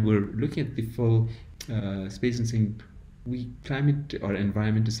and I were looking at the full space and saying, climate or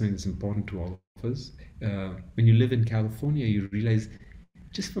environment is something that's important to all of us. When you live in California, you realize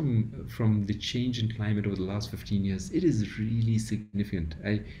just from the change in climate over the last 15 years, it is really significant.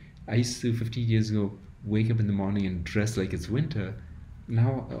 I used to, 15 years ago, wake up in the morning and dress like it's winter.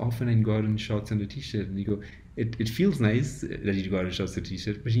 Now often I go out in shorts and a t-shirt, and you go, it feels nice that you go out in shorts and a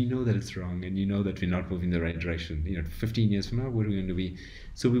t-shirt, but you know that it's wrong, and you know that we're not moving in the right direction. 15 years from now, what are we going to be?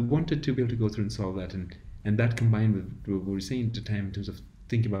 So we wanted to be able to go through and solve that, and And that combined with what we were saying at the time in terms of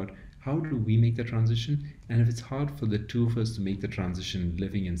thinking about how do we make the transition, and if it's hard for the two of us to make the transition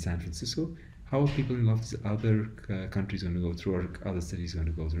living in San Francisco, how are people in lots of other countries going to go through, or other cities going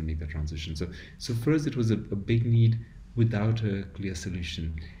to go through and make the transition? So for us, it was a big need without a clear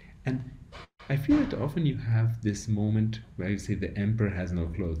solution. And I feel that often you have this moment where you say the emperor has no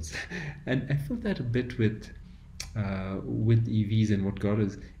clothes, and I felt that a bit with EVs. And what got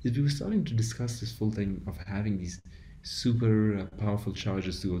us is we were starting to discuss this full thing of having these super powerful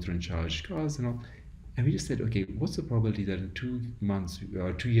chargers to go through and charge cars and all. And we just said, okay, what's the probability that in 2 months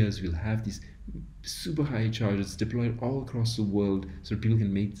or 2 years we'll have these super high chargers deployed all across the world so that people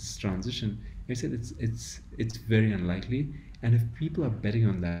can make this transition? And we said it's very unlikely. And if people are betting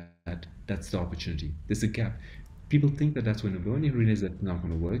on that, that's the opportunity. There's a gap. People think that that's going to go, and you realize that's not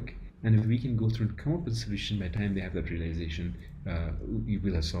going to work. And if we can go through and come up with a solution by the time they have that realization, we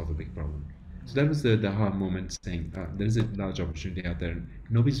will have solved a big problem. So that was the aha moment, saying there is a large opportunity out there.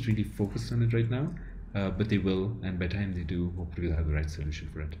 Nobody's really focused on it right now, but they will, and by the time they do, hopefully we'll have the right solution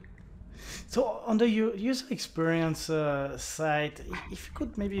for it. So on the user experience side, if you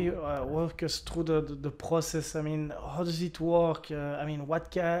could maybe walk us through the process. I mean, how does it work? I mean,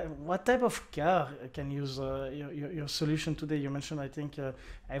 what type of car can use your solution today? You mentioned, I think,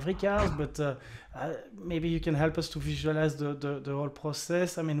 every car, but maybe you can help us to visualize the whole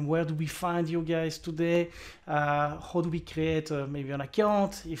process. I mean, where do we find you guys today? How do we create maybe an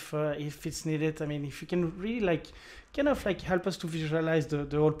account if it's needed? I mean, if you can really kind of help us to visualize the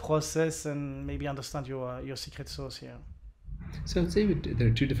whole process and maybe understand your secret sauce here. So I'd say there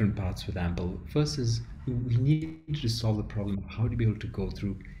are two different paths with Ample. First is we need to solve the problem of how to be able to go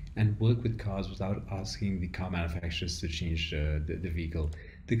through and work with cars without asking the car manufacturers to change the vehicle.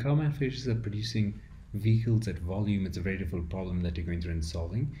 The car manufacturers are producing vehicles at volume. It's a very difficult problem that you're going through and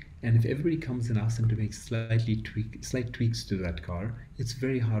solving. And if everybody comes and asks them to make slight tweaks to that car, it's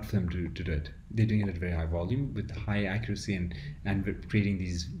very hard for them to do it. They're doing it at very high volume with high accuracy and creating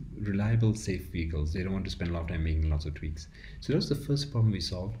these reliable, safe vehicles. They don't want to spend a lot of time making lots of tweaks. So that's the first problem we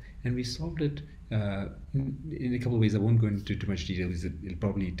solved, and we solved it in a couple of ways. I won't go into too much detail because it'll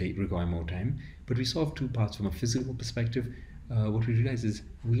probably require more time. But we solved two parts from a physical perspective. What we realized is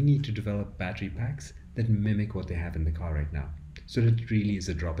we need to develop battery packs that mimic what they have in the car right now. So that it really is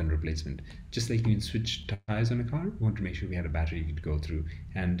a drop-in replacement. Just like you can switch tires on a car, we want to make sure we had a battery you could go through.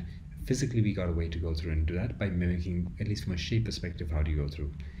 And physically, we got a way to go through and do that by mimicking, at least from a shape perspective, how do you go through.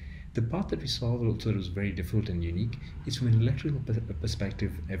 The part that we solved also that was very difficult and unique is from an electrical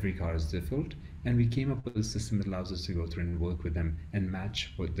perspective, every car is difficult, and we came up with a system that allows us to go through and work with them and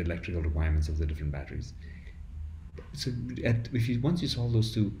match what the electrical requirements of the different batteries. So once you solve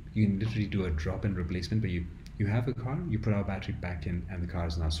those two, you can literally do a drop-in replacement where you have a car, you put our battery back in, and the car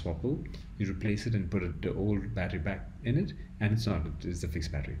is now swappable. You replace it and put the old battery back in it, and it's a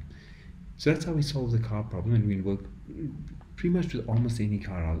fixed battery. So that's how we solve the car problem, and we work pretty much with almost any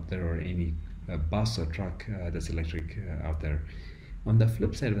car out there, or any bus or truck that's electric out there. On the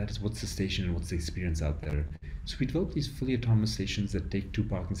flip side of that is what's the station and what's the experience out there. So we developed these fully autonomous stations that take 2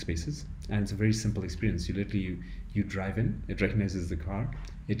 parking spaces, and it's a very simple experience. You literally you drive in, it recognizes the car,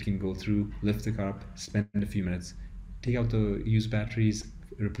 it can go through, lift the car up, spend a few minutes, take out the used batteries,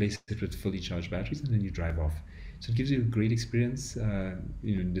 replace it with fully charged batteries, and then you drive off. So it gives you a great experience.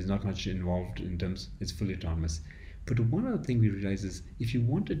 There's not much involved in terms. It's fully autonomous. But one other thing we realized is if you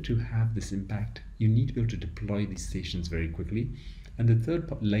wanted to have this impact, you need to be able to deploy these stations very quickly. And the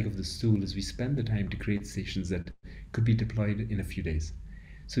third leg of the stool is we spend the time to create stations that could be deployed in a few days.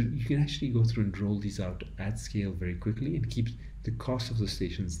 So you can actually go through and roll these out at scale very quickly and keep the cost of the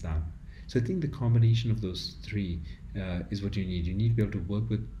stations down. So I think the combination of those three is what you need. You need to be able to work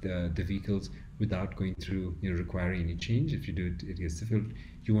with the vehicles without going through, requiring any change. If you do it, it gets difficult.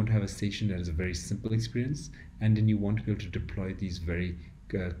 You want to have a station that is a very simple experience, and then you want to be able to deploy these very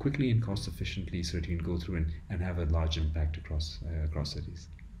quickly and cost efficiently so that you can go through and have a large impact across cities.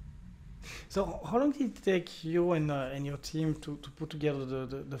 So how long did it take you and your team to put together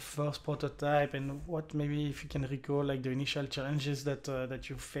the first prototype, and what, maybe if you can recall, like the initial challenges that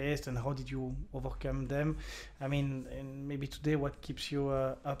you faced and how did you overcome them? I mean, and maybe today what keeps you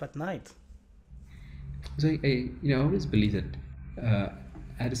up at night? So I always believe that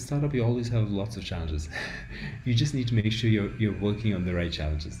at a startup you always have lots of challenges. You just need to make sure you're working on the right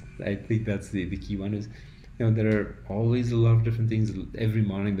challenges. I think that's the key one is, there are always a lot of different things. Every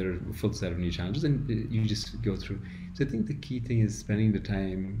morning there are a full set of new challenges, and you just go through. So I think the key thing is spending the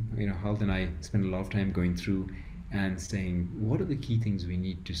time. Hal and I spend a lot of time going through and saying, what are the key things we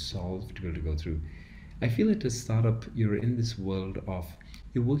need to solve to be able to go through. I feel at a startup, you're in this world of,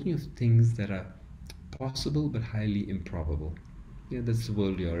 you're working with things that are possible but highly improbable. Yeah, that's the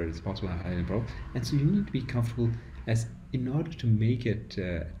world you're in. It's possible and highly improbable. And so you need to be comfortable as in order to make it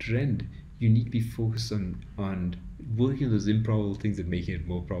a trend, you need to be focused on working on those improbable things that make it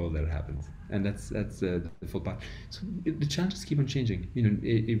more probable that it happens. And that's the full part. So the challenges keep on changing.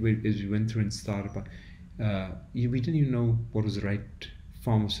 As we went through and started, we didn't even know what was the right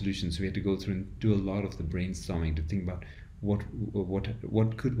form of solution. So we had to go through and do a lot of the brainstorming to think about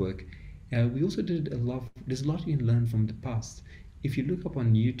what could work. We also did a lot. There's a lot you can learn from the past. If you look up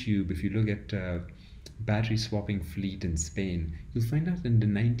on YouTube, if you look at battery swapping fleet in Spain, you'll find out in the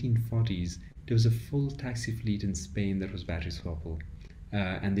 1940s there was a full taxi fleet in Spain that was battery swappable.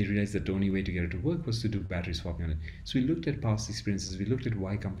 And they realized that the only way to get it to work was to do battery swapping on it. So we looked at past experiences, we looked at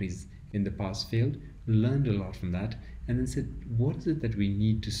why companies in the past failed, learned a lot from that, and then said, what is it that we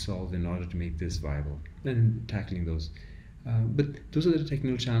need to solve in order to make this viable? And tackling those. But those are the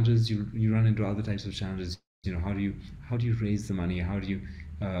technical challenges. You run into other types of challenges. How do you raise the money? How do you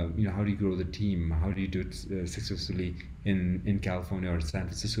grow the team? How do you do it successfully in California or San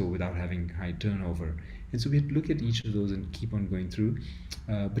Francisco without having high turnover? And so we had to look at each of those and keep on going through.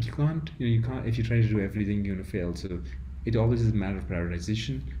 But you can't if you try to do everything, you're going to fail. So it always is a matter of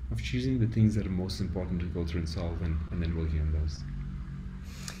prioritization, of choosing the things that are most important to go through and solve, and then working on those.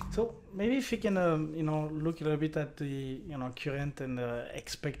 So maybe if you can, look a little bit at the, current and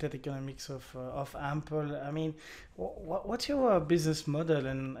expected economics of Ample. I mean, what's your business model,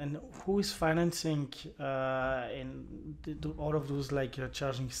 and who is financing all of those like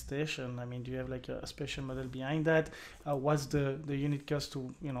charging station? I mean, do you have like a special model behind that? What's the unit cost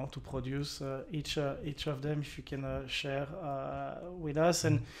to produce each of them? If you can share with us,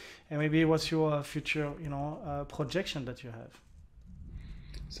 and maybe what's your future projection that you have?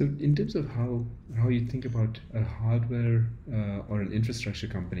 So in terms of how you think about a hardware or an infrastructure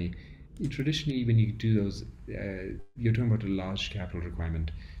company, traditionally when you do those, you're talking about a large capital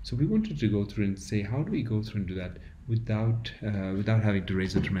requirement. So we wanted to go through and say, how do we go through and do that without having to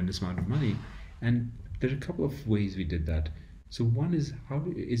raise a tremendous amount of money? And there are a couple of ways we did that. So one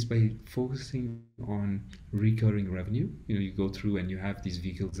is by focusing on recurring revenue. You go through and you have these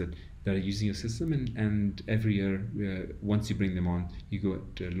vehicles that are using your system, and every year, once you bring them on, you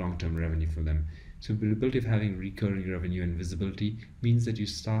get long-term revenue from them. So the ability of having recurring revenue and visibility means that you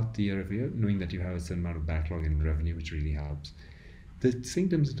start the year every year knowing that you have a certain amount of backlog and revenue, which really helps. The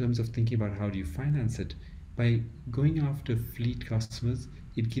same in terms of thinking about how do you finance it, by going after fleet customers,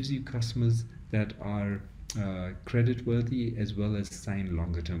 it gives you customers that are credit worthy as well as sign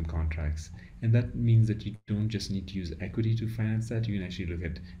longer term contracts. And that means that you don't just need to use equity to finance that. You can actually look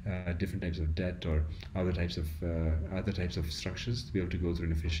at different types of debt or other types of structures to be able to go through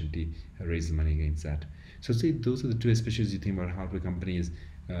and efficiently raise the money against that. So say those are the two, especially as you think about hardware companies.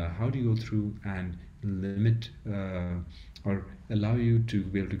 How do you go through and limit or allow you to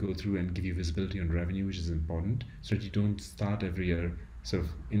be able to go through and give you visibility on revenue, which is important, so that you don't start every year sort of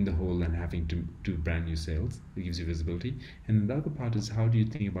in the hole and having to do brand new sales. It gives you visibility. And the other part is, how do you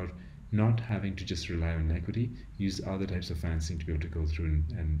think about not having to just rely on equity, use other types of financing to be able to go through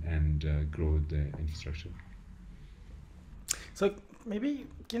and grow the infrastructure. So maybe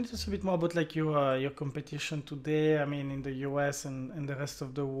can you tell us a bit more about like your competition today? I mean, in the US and the rest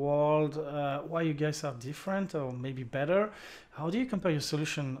of the world, why you guys are different or maybe better? How do you compare your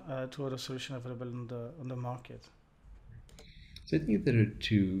solution to other solutions available on the market? So I think there are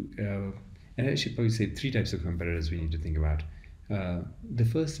two, and I should probably say three types of competitors we need to think about. The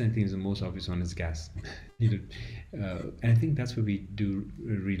first, I think, is the most obvious one, is gas. And I think that's where we do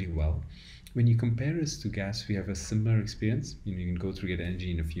really well. When you compare us to gas, we have a similar experience. You can go through, get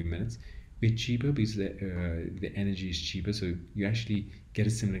energy in a few minutes. We're cheaper because the energy is cheaper, so you actually get a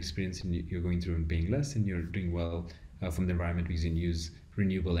similar experience, and you're going through and paying less, and you're doing well from the environment because you can use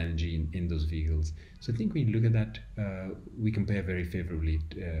renewable energy in those vehicles. So I think when you look at that, we compare very favorably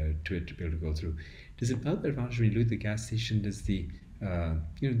to it to be able to go through. There's another advantage when you look at the gas station. There's the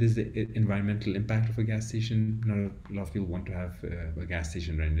environmental impact of a gas station. Not a lot of people want to have a gas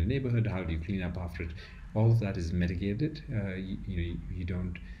station right in the neighborhood. How do you clean up after it? All of that is mitigated. You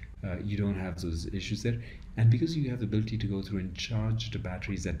don't have those issues there. And because you have the ability to go through and charge the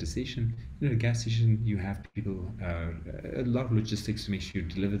batteries at the station, a gas station, you have people, a lot of logistics to make sure you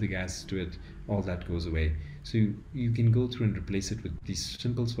deliver the gas to it, all that goes away. So you can go through and replace it with these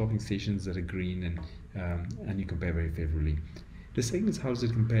simple swapping stations that are green, and you compare very favorably. The second is, how does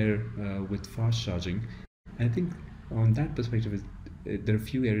it compare with fast charging? And I think on that perspective, there are a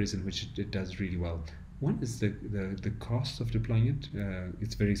few areas in which it does really well. One is the cost of deploying it.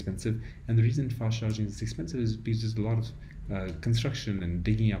 It's very expensive, and the reason fast charging is expensive is because there's a lot of construction and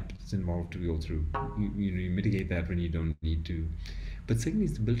digging up that's involved to go through. You mitigate that when you don't need to. But secondly,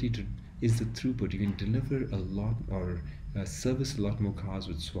 is the ability to is the throughput. You can deliver a lot or service a lot more cars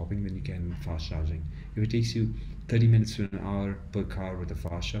with swapping than you can fast charging. If it takes you 30 minutes to an hour per car with a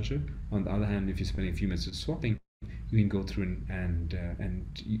fast charger, on the other hand, if you're spending a few minutes with swapping, you can go through and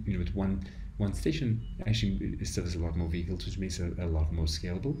with one station actually serves a lot more vehicles, which makes it a lot more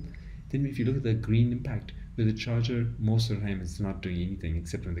scalable. Then if you look at the green impact, with the charger, most of the time it's not doing anything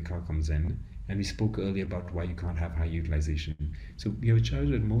except when the car comes in. And we spoke earlier about why you can't have high utilization. So you have a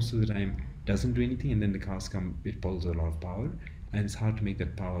charger that most of the time doesn't do anything, and then the cars come, it pulls a lot of power, and it's hard to make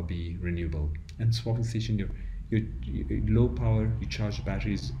that power be renewable. And swapping station, you're low power, you charge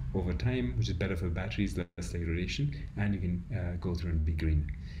batteries over time, which is better for batteries, less degradation, and you can go through and be green.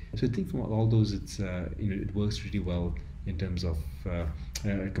 So I think from all those, it works really well in terms of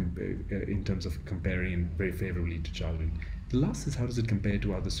comparing and very favorably to charging. The last is how does it compare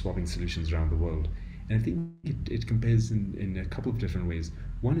to other swapping solutions around the world? And I think it compares in a couple of different ways.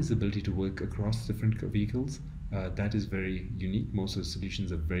 One is the ability to work across different vehicles. That is very unique. Most of the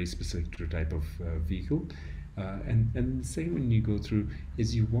solutions are very specific to a type of vehicle. And the second one you go through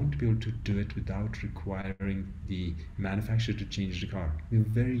is you want to be able to do it without requiring the manufacturer to change the car. We're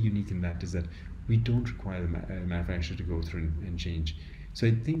very unique in that, is that we don't require the manufacturer to go through and change. So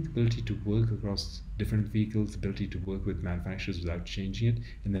I think the ability to work across different vehicles, the ability to work with manufacturers without changing it,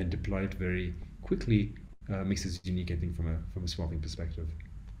 and then deploy it very quickly makes us unique, I think, from a swapping perspective.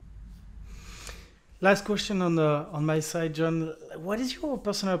 Last question on my side, John. What is your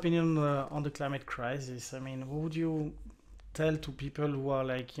personal opinion on the climate crisis? I mean, what would you tell to people who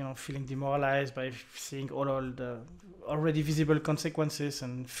are feeling demoralized by seeing all the already visible consequences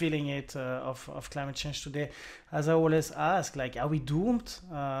and feeling it of climate change today? As I always ask, are we doomed?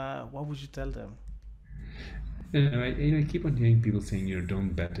 What would you tell them? I keep on hearing people saying,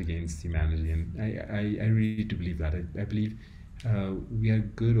 don't bet against humanity, and I really do believe that. I believe we are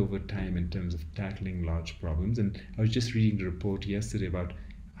good over time in terms of tackling large problems. And I was just reading the report yesterday about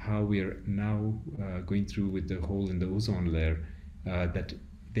how we are now going through with the hole in the ozone layer, that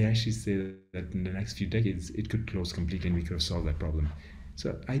they actually say that in the next few decades it could close completely and we could have solved that problem.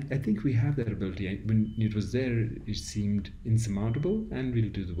 So I think we have that ability. When it was there, it seemed insurmountable, and we'll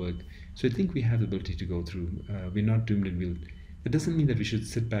do the work. So I think we have the ability to go through. We're not doomed, and that doesn't mean that we should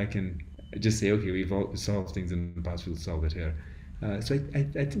sit back and just say, okay, we've all solved things in the past, we'll solve it here. So I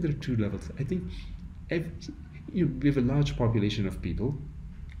think there are two levels. I think we have a large population of people,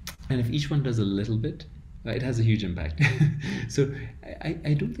 and if each one does a little bit, it has a huge impact. So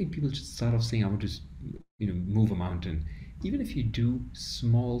I don't think people should start off saying, I want to move a mountain. Even if you do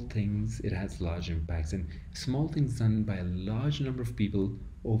small things, it has large impacts. And small things done by a large number of people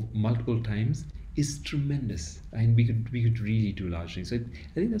of multiple times is tremendous. And we could really do large things. So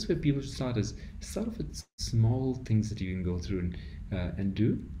I think that's where people should start off with small things that you can go through and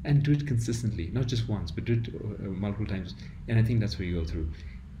do it consistently, not just once, but do it multiple times. And I think that's where you go through.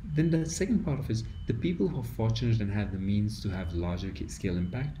 Then the second part of it is the people who are fortunate and have the means to have larger scale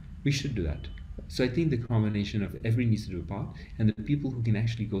impact, we should do that. So I think the combination of everybody needs to do a part, and the people who can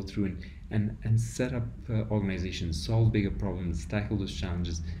actually go through and set up organizations, solve bigger problems, tackle those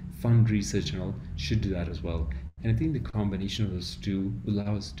challenges, fund research and all, should do that as well. And I think the combination of those two will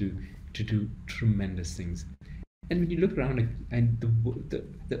allow us to do tremendous things. And when you look around, and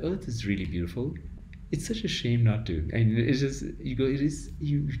the earth is really beautiful, it's such a shame not to. And it's just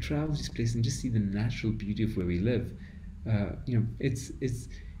you travel these places and just see the natural beauty of where we live.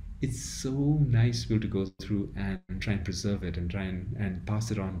 It's so nice to be able to go through and try and preserve it and try and pass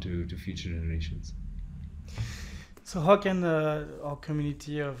it on to future generations. So how can our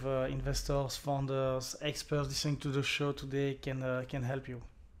community of investors, founders, experts listening to the show today can help you?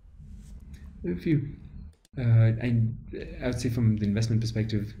 If you, I would say from the investment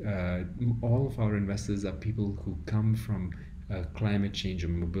perspective, all of our investors are people who come from climate change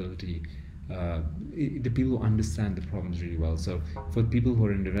and mobility. The people who understand the problems really well. So for people who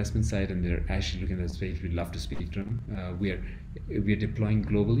are in the investment side and they're actually looking at the space, we'd love to speak to them. We are deploying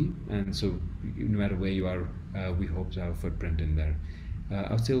globally, and so no matter where you are, we hope to have a footprint in there.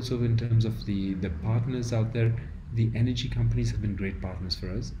 I would say also in terms of the partners out there, the energy companies have been great partners for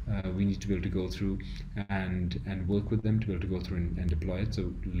us. We need to be able to go through and work with them to be able to go through and deploy it.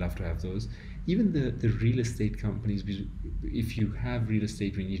 So we'd love to have those. Even the real estate companies, if you have real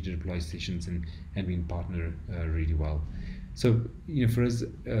estate, we need to deploy stations and we can partner really well. So for us,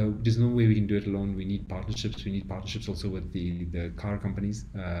 there's no way we can do it alone. We need partnerships. We need partnerships also with the car companies.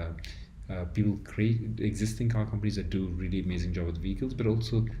 People create existing car companies that do really amazing job with vehicles, but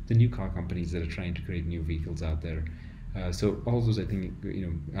also the new car companies that are trying to create new vehicles out there. So all those, I think,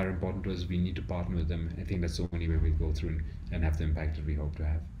 are important to us. We need to partner with them. I think that's the only way we go through and have the impact that we hope to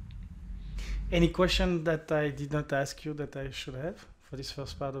have. Any question that I did not ask you that I should have for this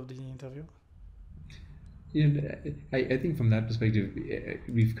first part of the interview? I think from that perspective,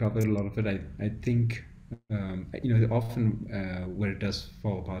 we've covered a lot of it. I think, often where it does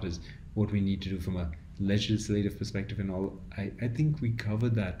fall apart is what we need to do from a legislative perspective and all. I think we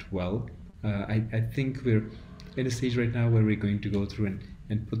covered that well. I think we're in a stage right now where we're going to go through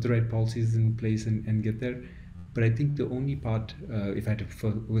and put the right policies in place and get there. But I think the only part, if I had to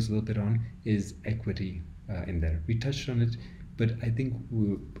focus a little bit on, is equity in there. We touched on it, but I think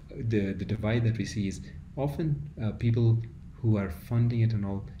the divide that we see is often people who are funding it and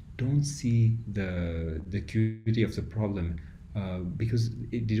all don't see the acuity of the problem, because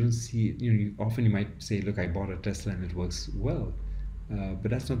they don't see, often you might say, look, I bought a Tesla and it works well,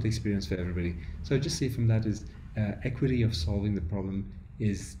 but that's not the experience for everybody. So I just say from that is equity of solving the problem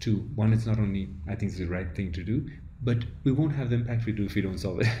is two. One, it's not only, I think, it's the right thing to do, but we won't have the impact we do if we don't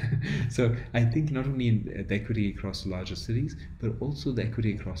solve it. So I think not only in the equity across larger cities, but also the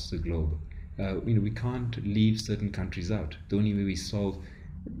equity across the globe. We can't leave certain countries out. The only way we solve,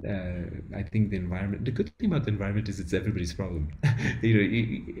 I think, the environment. The good thing about the environment is it's everybody's problem.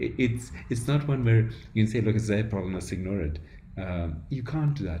 It's not one where you can say, look, it's their problem, let's ignore it. You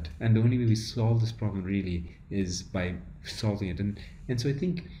can't do that, and the only way we solve this problem really is by solving it. And so I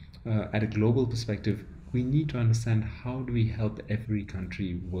think at a global perspective, we need to understand how do we help every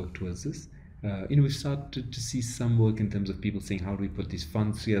country work towards this. We've started to see some work in terms of people saying, how do we put these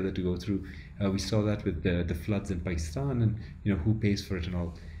funds together to go through. We saw that with the floods in Pakistan, and who pays for it and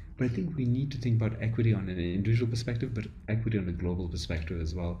all. But I think we need to think about equity on an individual perspective, but equity on a global perspective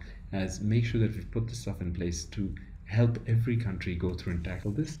as well, as make sure that we've put this stuff in place to help every country go through and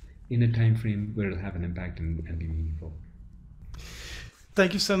tackle this in a time frame where it'll have an impact and be meaningful.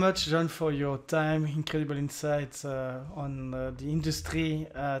 Thank you so much, John, for your time, incredible insights on the industry.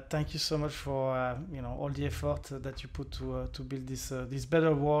 Thank you so much for all the effort that you put to build this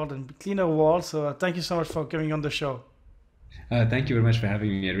better world and cleaner world. So thank you so much for coming on the show. Thank you very much for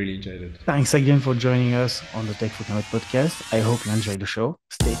having me. I really enjoyed it. Thanks again for joining us on the Tech for Climate podcast. I hope you enjoyed the show.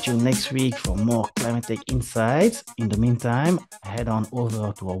 Stay tuned next week for more climate tech insights. In the meantime, head on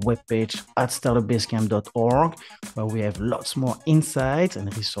over to our webpage at startupbasecamp.org, where we have lots more insights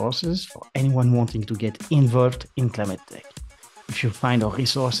and resources for anyone wanting to get involved in climate tech. If you find our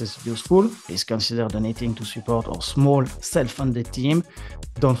resources useful, please consider donating to support our small self-funded team.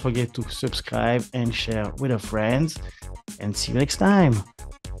 Don't forget to subscribe and share with your friends. And see you next time.